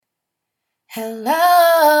Hello,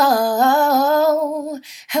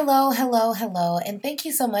 and thank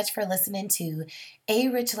you so much for listening to A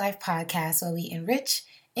Rich Life podcast, where we enrich,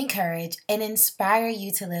 encourage, and inspire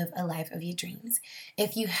you to live a life of your dreams.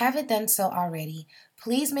 If you haven't done so already,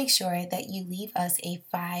 please make sure that you leave us a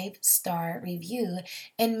 5-star review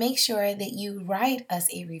and make sure that you write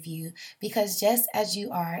us a review, because just as you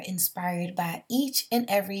are inspired by each and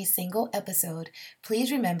every single episode,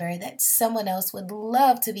 please remember that someone else would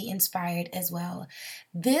love to be inspired as well.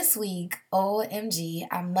 This week, OMG,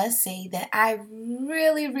 I must say that I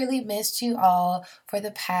really missed you all for the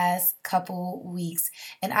past couple weeks.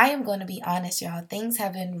 And I am going to be honest, y'all. Things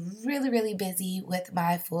have been really busy with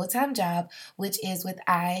my full-time job, which is with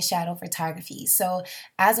eyeshadow photography. So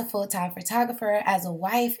as a full-time photographer, as a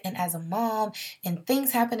wife, and as a mom, and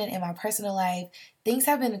things happening in my personal life, things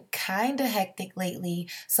have been kind of hectic lately,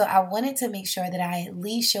 so I wanted to make sure that I at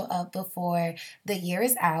least show up before the year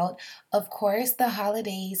is out. Of course, the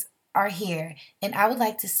holidays are here, and I would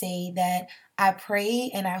like to say that I pray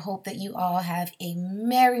and I hope that you all have a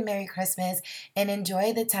Merry Christmas and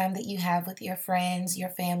enjoy the time that you have with your friends, your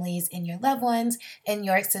families, and your loved ones, and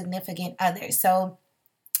your significant others. So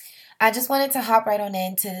I just wanted to hop right on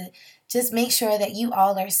in to just make sure that you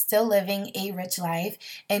all are still living a rich life.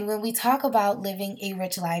 And when we talk about living a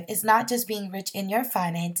rich life, it's not just being rich in your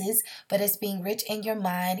finances, but it's being rich in your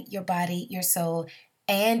mind, your body, your soul,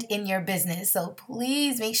 and in your business. So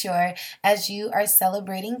please make sure, as you are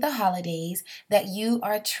celebrating the holidays, that you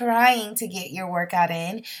are trying to get your workout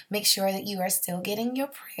in. Make sure that you are still getting your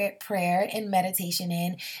prayer and meditation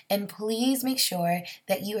in. And please make sure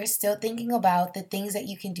that you are still thinking about the things that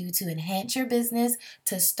you can do to enhance your business,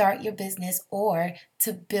 to start your business, or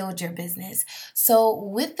to build your business. So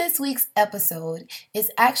with this week's episode, it's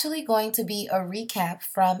actually going to be a recap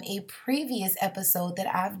from a previous episode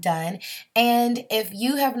that I've done. And if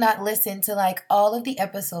you have not listened to like all of the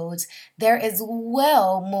episodes, there is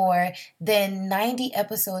well more than 90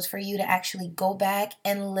 episodes for you to actually go back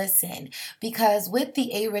and listen. Because with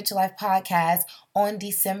the A Rich Life podcast, on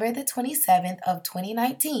December the 27th of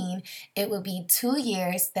 2019, it will be 2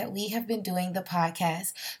 years that we have been doing the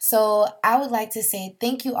podcast. So I would like to say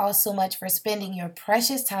thank you all so much for spending your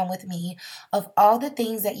precious time with me. Of all the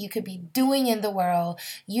things that you could be doing in the world,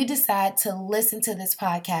 you decide to listen to this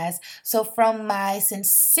podcast. So from my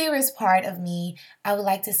sincerest part of me, I would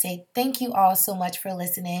like to say thank you all so much for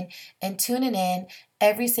listening and tuning in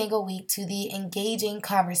every single week to the engaging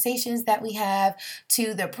conversations that we have,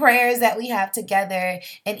 to the prayers that we have together,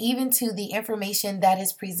 and even to the information that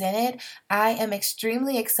is presented. I am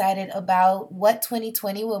extremely excited about what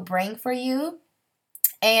 2020 will bring for you.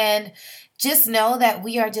 And just know that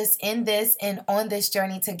we are just in this and on this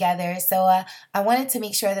journey together. So I wanted to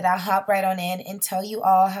make sure that I hop right on in and tell you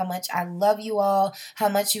all how much I love you all, how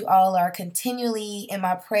much you all are continually in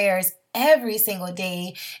my prayers every single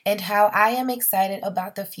day, and how I am excited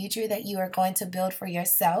about the future that you are going to build for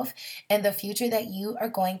yourself and the future that you are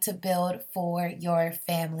going to build for your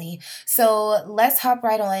family. So let's hop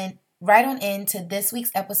right on into this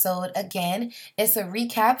week's episode. Again, it's a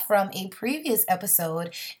recap from a previous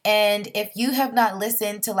episode. And if you have not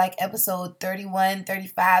listened to like episode 31,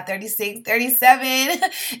 35, 36, 37,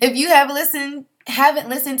 if you haven't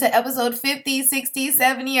listened to episode 50, 60,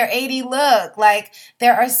 70, or 80, look, like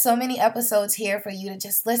there are so many episodes here for you to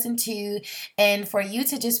just listen to and for you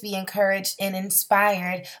to just be encouraged and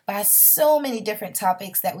inspired by so many different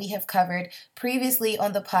topics that we have covered previously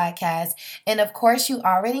on the podcast. And of course, you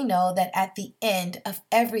already know that at the end of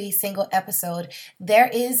every single episode, there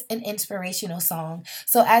is an inspirational song.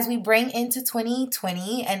 So as we bring into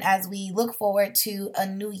 2020 and as we look forward to a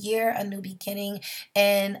new year, a new beginning,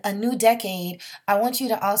 and a new decade, I want you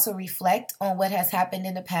to also reflect on what has happened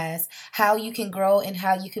in the past, how you can grow and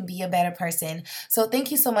how you can be a better person. So thank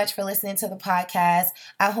you so much for listening to the podcast.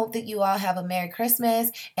 I hope that you all have a Merry Christmas,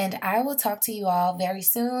 and I will talk to you all very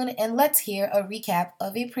soon. And let's hear a recap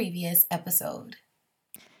of a previous episode.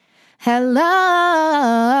 Hello.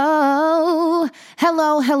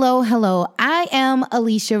 I am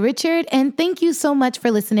Alicia Richard, and thank you so much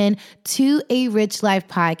for listening to A Rich Life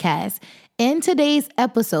podcast. In today's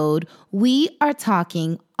episode, we are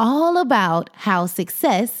talking all about how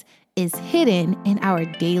success is hidden in our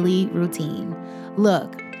daily routine.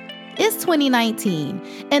 Look, it's 2019,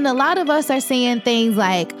 and a lot of us are saying things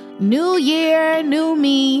like, new year, new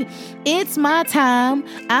me, it's my time,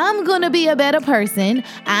 I'm gonna be a better person,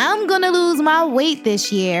 I'm gonna lose my weight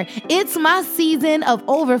this year, it's my season of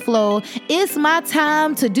overflow, it's my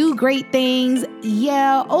time to do great things.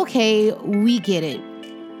 Yeah, okay, we get it.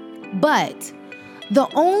 But the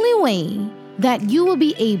only way that you will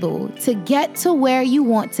be able to get to where you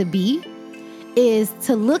want to be is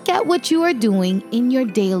to look at what you are doing in your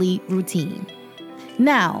daily routine.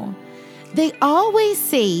 Now, they always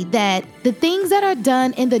say that the things that are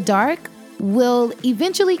done in the dark will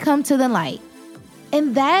eventually come to the light.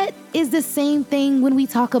 And that is the same thing when we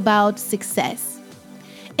talk about success.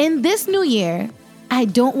 In this new year, I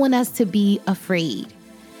don't want us to be afraid.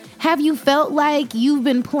 Have you felt like you've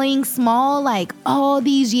been playing small like all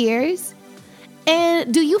these years?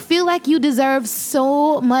 And do you feel like you deserve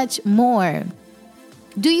so much more?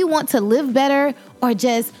 Do you want to live better or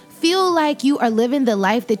just feel like you are living the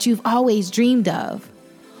life that you've always dreamed of?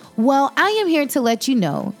 Well, I am here to let you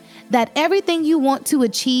know that everything you want to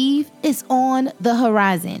achieve is on the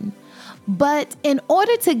horizon. But in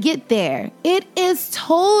order to get there, it is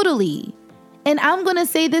totally, and I'm going to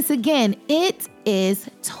say this again, it is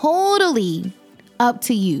totally up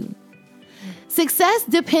to you. Success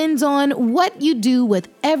depends on what you do with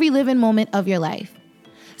every living moment of your life.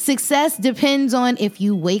 Success depends on if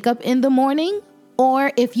you wake up in the morning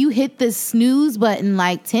or if you hit the snooze button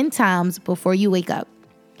like 10 times before you wake up.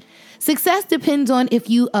 Success depends on if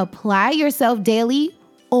you apply yourself daily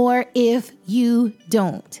or if you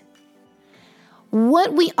don't.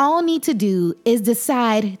 What we all need to do is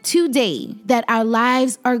decide today that our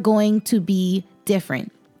lives are going to be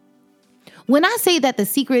different. When I say that the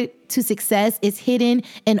secret to success is hidden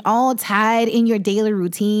and all tied in your daily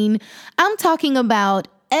routine, I'm talking about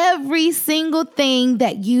every single thing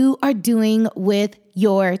that you are doing with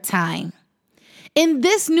your time. In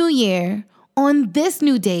this new year, on this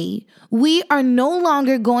new day, we are no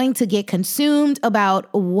longer going to get consumed about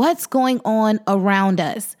what's going on around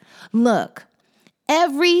us. Look,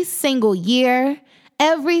 every single year,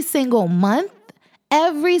 every single month,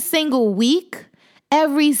 every single week,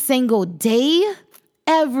 every single day,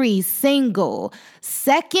 every single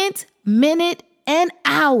second, minute, and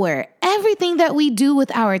hour, everything that we do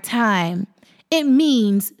with our time, it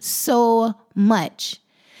means so much.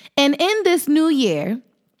 And in this new year,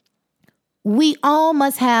 we all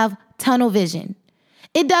must have tunnel vision.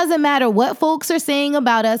 It doesn't matter what folks are saying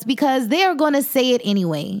about us because they are going to say it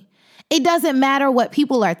anyway. It doesn't matter what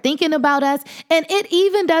people are thinking about us, and it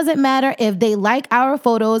even doesn't matter if they like our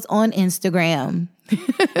photos on Instagram.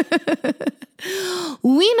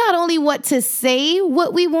 We not only want to say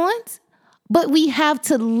what we want, but we have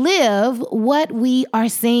to live what we are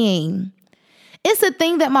saying. It's a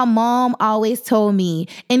thing that my mom always told me,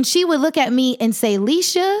 and she would look at me and say,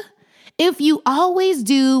 Leisha, if you always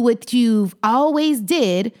do what you've always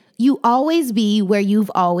did, you always be where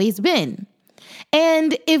you've always been.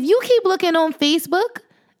 And if you keep looking on Facebook,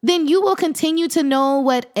 then you will continue to know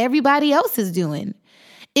what everybody else is doing.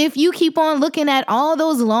 If you keep on looking at all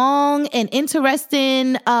those long and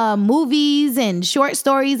interesting movies and short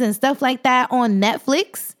stories and stuff like that on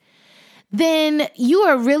Netflix, then you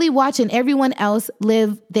are really watching everyone else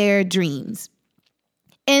live their dreams.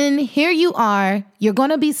 And here you are, you're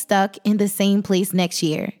going to be stuck in the same place next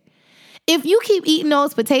year. If you keep eating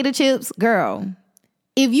those potato chips, girl,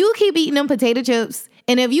 if you keep eating them potato chips,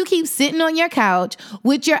 and if you keep sitting on your couch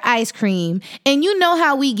with your ice cream, and you know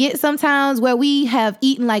how we get sometimes where we have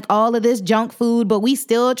eaten like all of this junk food, but we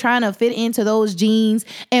still trying to fit into those jeans,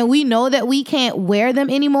 and we know that we can't wear them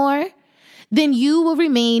anymore, then you will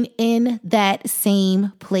remain in that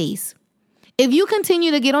same place. If you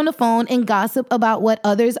continue to get on the phone and gossip about what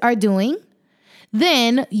others are doing,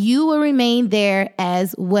 then you will remain there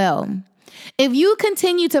as well. If you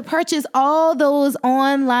continue to purchase all those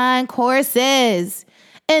online courses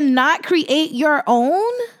and not create your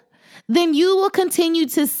own, then you will continue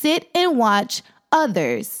to sit and watch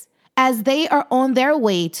others as they are on their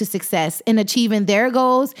way to success and achieving their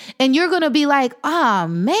goals. And you're going to be like,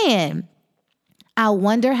 man, I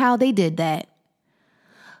wonder how they did that.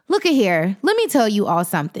 Look at here. Let me tell you all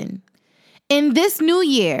something. In this new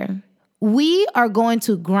year, we are going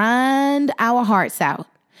to grind our hearts out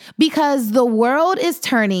because the world is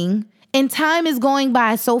turning and time is going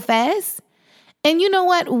by so fast. And you know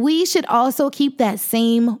what? We should also keep that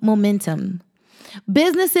same momentum.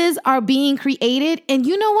 Businesses are being created. And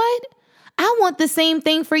you know what? I want the same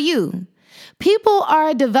thing for you. People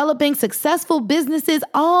are developing successful businesses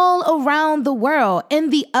all around the world.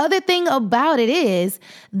 And the other thing about it is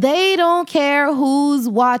they don't care who's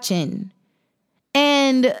watching.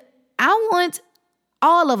 And I want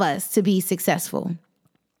all of us to be successful.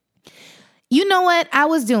 You know what I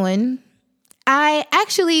was doing? I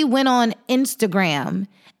actually went on Instagram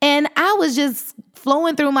and I was just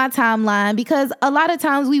flowing through my timeline because a lot of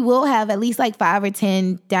times we will have at least like 5 or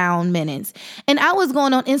 10 down minutes. And I was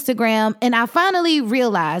going on Instagram and I finally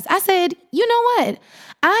realized, I said, you know what?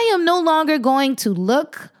 I am no longer going to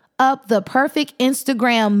look up the perfect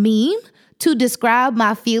Instagram meme to describe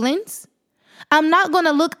my feelings. I'm not going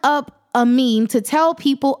to look up a meme to tell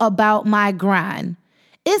people about my grind.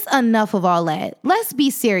 It's enough of all that. Let's be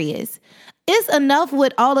serious. It's enough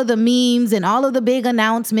with all of the memes and all of the big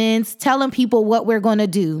announcements telling people what we're going to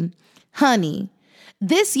do. Honey,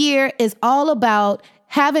 this year is all about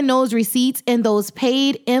having those receipts and those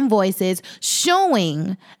paid invoices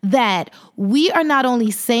showing that we are not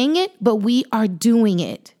only saying it, but we are doing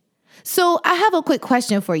it. So I have a quick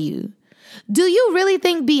question for you. Do you really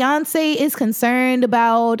think Beyonce is concerned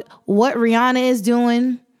about what Rihanna is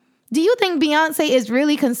doing? Do you think Beyonce is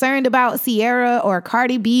really concerned about Ciara or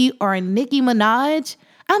Cardi B or Nicki Minaj?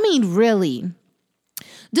 I mean, really?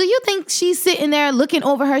 Do you think she's sitting there looking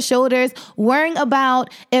over her shoulders, worrying about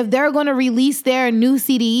if they're going to release their new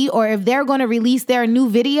CD or if they're going to release their new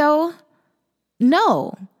video?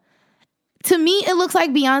 No. To me, it looks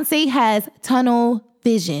like Beyonce has tunnel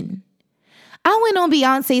vision. I went on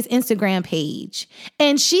Beyonce's Instagram page,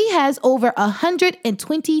 and she has over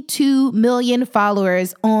 122 million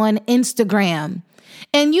followers on Instagram.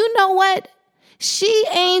 And you know what? She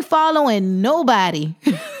ain't following nobody.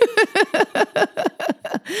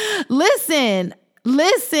 Listen.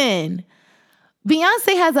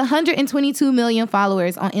 Beyonce has 122 million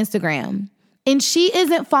followers on Instagram, and she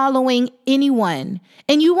isn't following anyone.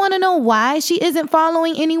 And you want to know why she isn't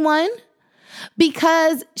following anyone?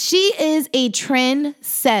 Because she is a trend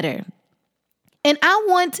setter. And I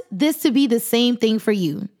want this to be the same thing for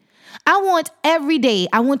you. I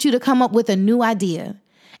want you to come up with a new idea.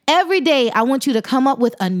 Every day, I want you to come up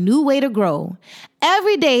with a new way to grow.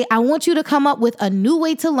 Every day, I want you to come up with a new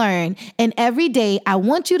way to learn. And every day, I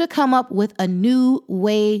want you to come up with a new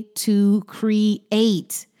way to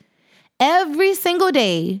create. Every single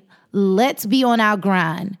day, let's be on our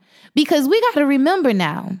grind. Because we got to remember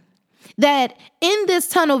now that in this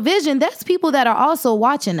tunnel vision, there's people that are also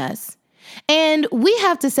watching us. And we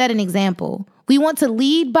have to set an example. We want to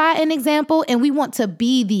lead by an example, and we want to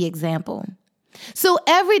be the example. So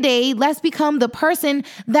every day, let's become the person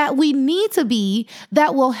that we need to be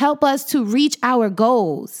that will help us to reach our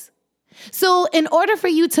goals. So in order for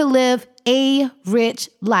you to live a rich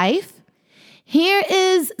life, here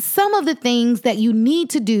is some of the things that you need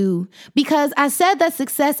to do, because I said that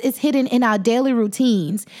success is hidden in our daily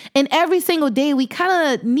routines. And every single day, we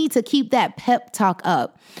kind of need to keep that pep talk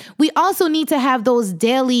up. We also need to have those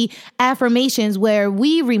daily affirmations where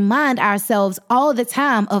we remind ourselves all the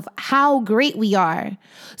time of how great we are.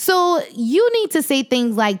 So you need to say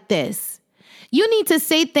things like this. You need to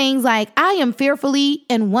say things like, I am fearfully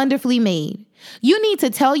and wonderfully made. You need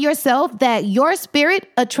to tell yourself that your spirit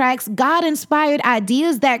attracts God-inspired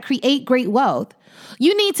ideas that create great wealth.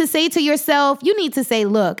 You need to say to yourself,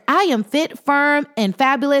 look, I am fit, firm, and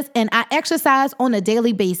fabulous, and I exercise on a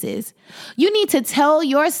daily basis. You need to tell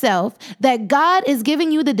yourself that God is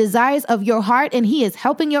giving you the desires of your heart and He is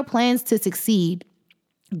helping your plans to succeed.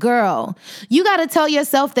 Girl, you got to tell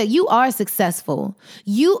yourself that you are successful.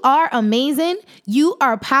 You are amazing. You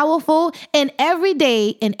are powerful. And every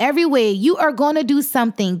day, in every way, you are going to do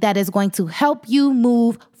something that is going to help you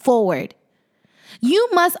move forward. You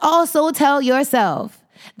must also tell yourself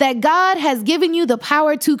that God has given you the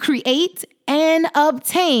power to create and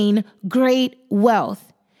obtain great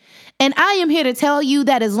wealth. And I am here to tell you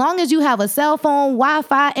that as long as you have a cell phone,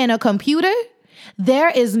 Wi-Fi, and a computer, there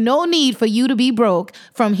is no need for you to be broke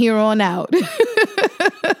from here on out.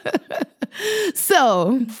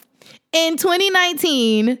 So, in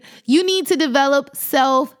 2019, you need to develop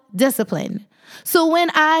self-discipline. So when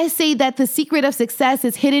I say that the secret of success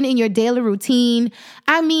is hidden in your daily routine,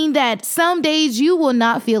 I mean that some days you will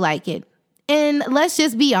not feel like it. And let's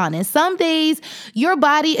just be honest. Some days your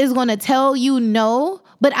body is going to tell you no,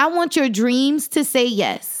 but I want your dreams to say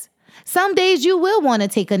yes. Some days you will want to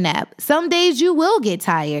take a nap. Some days you will get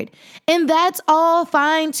tired. And that's all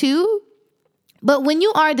fine too. But when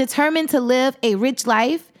you are determined to live a rich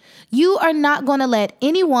life, you are not going to let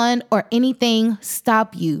anyone or anything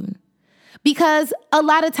stop you. Because a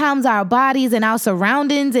lot of times our bodies and our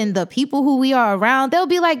surroundings and the people who we are around, they'll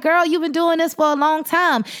be like, girl, you've been doing this for a long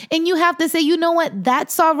time. And you have to say, you know what?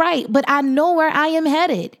 That's all right. But I know where I am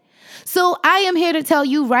headed. So I am here to tell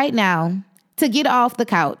you right now to get off the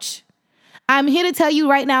couch. I'm here to tell you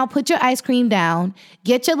right now, put your ice cream down,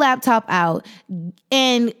 get your laptop out,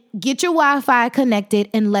 and get your Wi-Fi connected,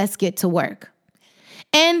 and let's get to work.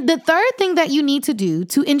 And the third thing that you need to do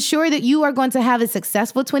to ensure that you are going to have a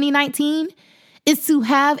successful 2019 is to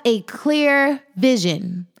have a clear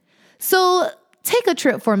vision. So take a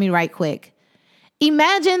trip for me right quick.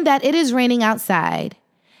 Imagine that it is raining outside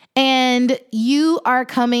and you are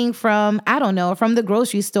coming from, I don't know, from the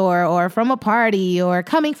grocery store or from a party or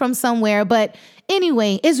coming from somewhere. But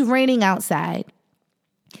anyway, it's raining outside.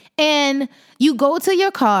 And you go to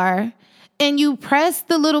your car and you press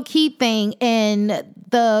the little key thing and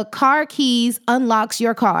the car keys unlocks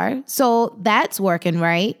your car. So that's working,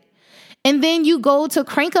 right? And then you go to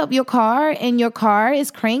crank up your car and your car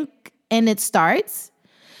is cranked and it starts.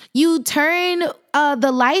 You turn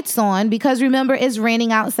the lights on because remember it's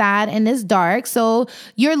raining outside and it's dark. So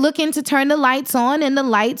you're looking to turn the lights on and the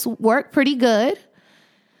lights work pretty good.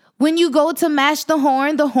 When you go to mash the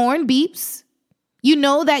horn beeps. You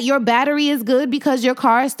know that your battery is good because your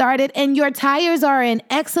car started and your tires are in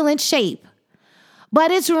excellent shape.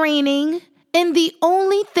 But it's raining and the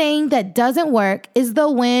only thing that doesn't work is the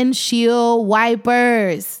windshield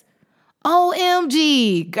wipers.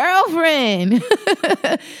 OMG, girlfriend.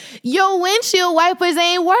 Your windshield wipers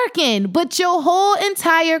ain't working, but your whole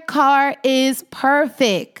entire car is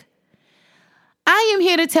perfect. I am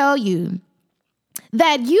here to tell you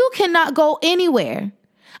that you cannot go anywhere.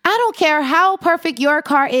 I don't care how perfect your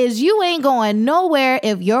car is, you ain't going nowhere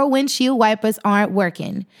if your windshield wipers aren't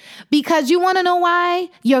working. Because you want to know why?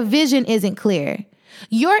 Your vision isn't clear.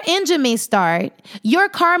 Your engine may start, your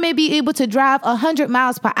car may be able to drive 100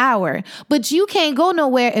 miles per hour, but you can't go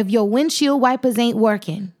nowhere if your windshield wipers ain't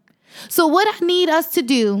working. So what I need us to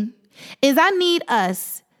do is I need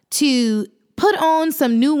us to put on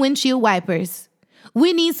some new windshield wipers.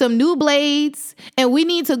 We need some new blades and we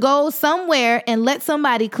need to go somewhere and let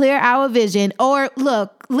somebody clear our vision. Or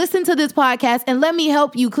look, listen to this podcast and let me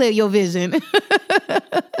help you clear your vision.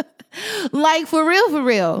 Like for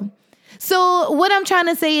real. So what I'm trying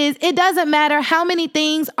to say is it doesn't matter how many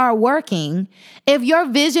things are working. If your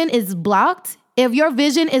vision is blocked, if your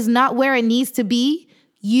vision is not where it needs to be,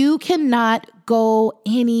 you cannot go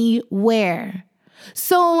anywhere.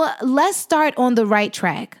 So let's start on the right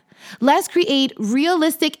track. Let's create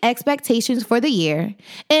realistic expectations for the year,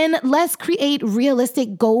 and let's create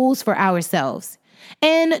realistic goals for ourselves.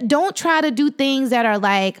 And don't try to do things that are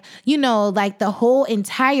like the whole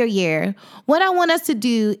entire year. What I want us to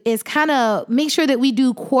do is kind of make sure that we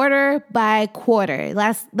do quarter by quarter.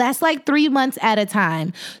 That's like 3 months at a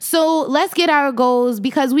time. So let's get our goals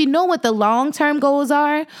because we know what the long-term goals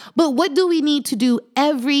are, but what do we need to do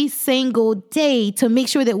every single day to make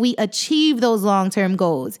sure that we achieve those long-term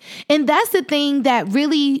goals? And that's the thing that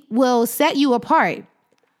really will set you apart,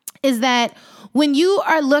 is that when you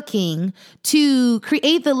are looking to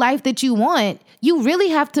create the life that you want, you really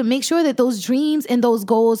have to make sure that those dreams and those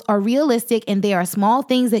goals are realistic and they are small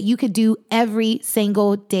things that you could do every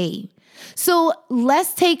single day. So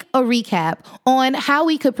let's take a recap on how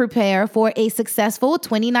we could prepare for a successful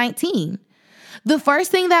 2019. The first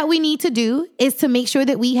thing that we need to do is to make sure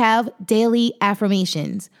that we have daily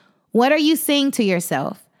affirmations. What are you saying to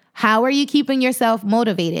yourself? How are you keeping yourself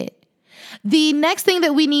motivated? The next thing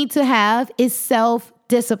that we need to have is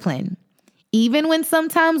self-discipline. Even when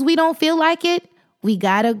sometimes we don't feel like it, we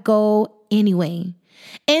gotta go anyway.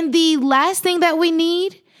 And the last thing that we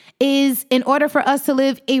need is, in order for us to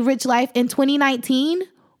live a rich life in 2019,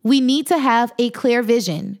 we need to have a clear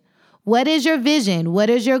vision. What is your vision? What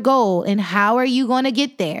is your goal? And how are you going to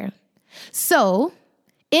get there? So,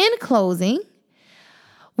 in closing,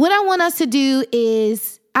 what I want us to do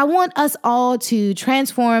is I want us all to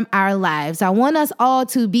transform our lives. I want us all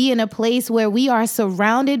to be in a place where we are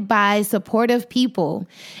surrounded by supportive people.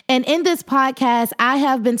 And in this podcast, I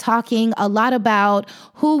have been talking a lot about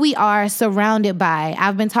who we are surrounded by.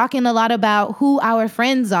 I've been talking a lot about who our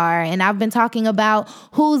friends are, and I've been talking about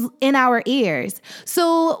who's in our ears.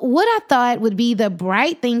 So what I thought would be the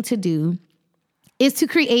bright thing to do is to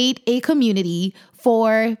create a community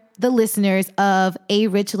for the listeners of A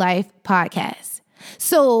Rich Life podcast.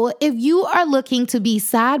 So if you are looking to be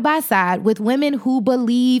side by side with women who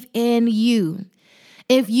believe in you,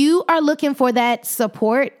 if you are looking for that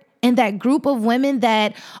support and that group of women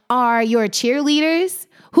that are your cheerleaders,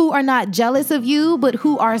 who are not jealous of you, but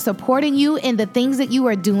who are supporting you in the things that you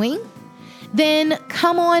are doing, then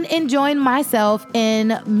come on and join myself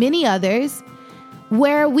and many others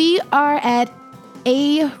where we are at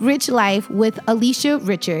A Rich Life with Alicia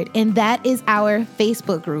Richard, and that is our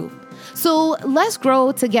Facebook group. So let's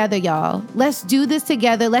grow together, y'all. Let's do this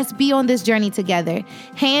together. Let's be on this journey together,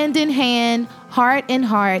 hand in hand, heart in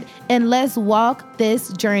heart, and let's walk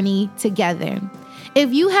this journey together.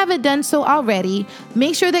 If you haven't done so already,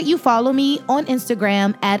 make sure that you follow me on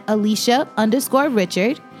Instagram at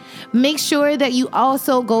Alicia_Richard. Make sure that you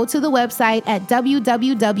also go to the website at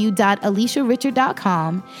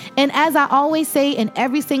www.aliciarichard.com. And as I always say in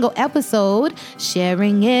every single episode,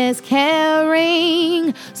 sharing is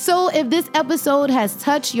caring. So if this episode has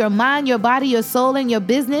touched your mind, your body, your soul, and your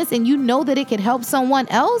business, and you know that it could help someone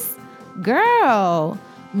else, girl,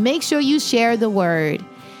 make sure you share the word.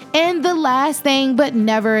 And the last thing, but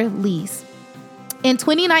never least, in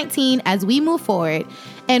 2019, as we move forward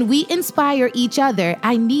and we inspire each other,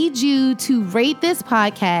 I need you to rate this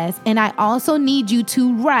podcast, and I also need you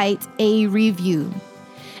to write a review.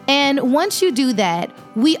 And once you do that,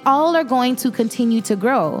 we all are going to continue to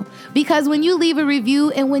grow, because when you leave a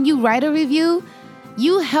review and when you write a review,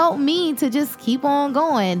 you help me to just keep on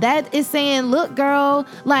going. That is saying, look, girl,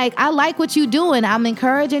 like, I like what you're doing. I'm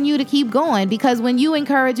encouraging you to keep going, because when you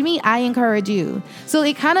encourage me, I encourage you. So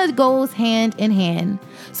it kind of goes hand in hand.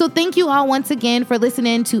 So thank you all once again for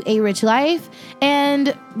listening to A Rich Life.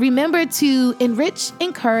 And remember to enrich,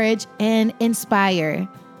 encourage, and inspire.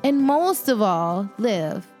 And most of all,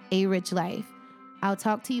 live a rich life. I'll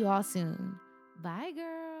talk to you all soon. Bye,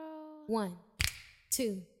 girl. 1,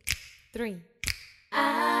 2, 3.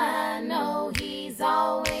 I know he's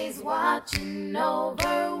always watching over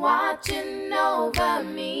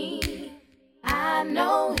me. I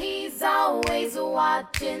know he's always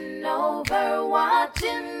watching over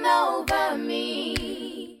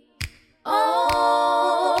me.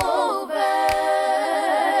 Over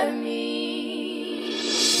me.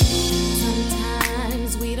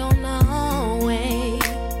 Sometimes we don't always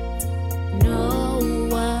know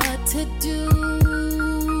what to do.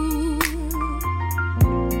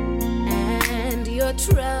 Your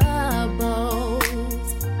troubles,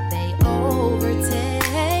 they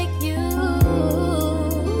overtake you.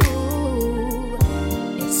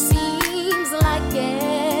 It seems like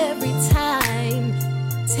every time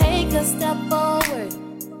take a step forward,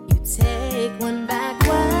 you take one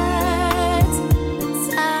backwards. The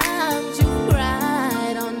times you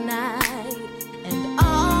cried all night and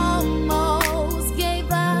almost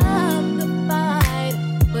gave up the fight,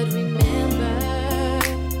 but remember,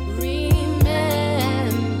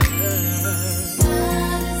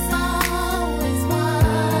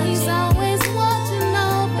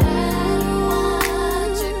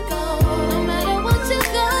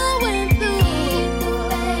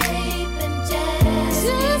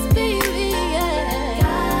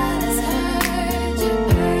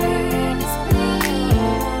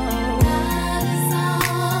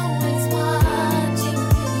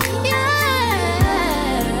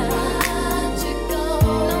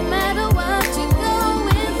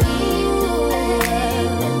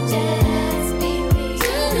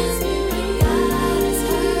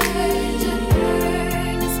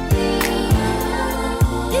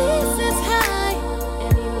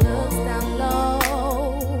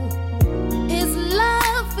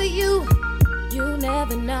 you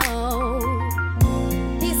never know.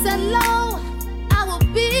 He said, Lord,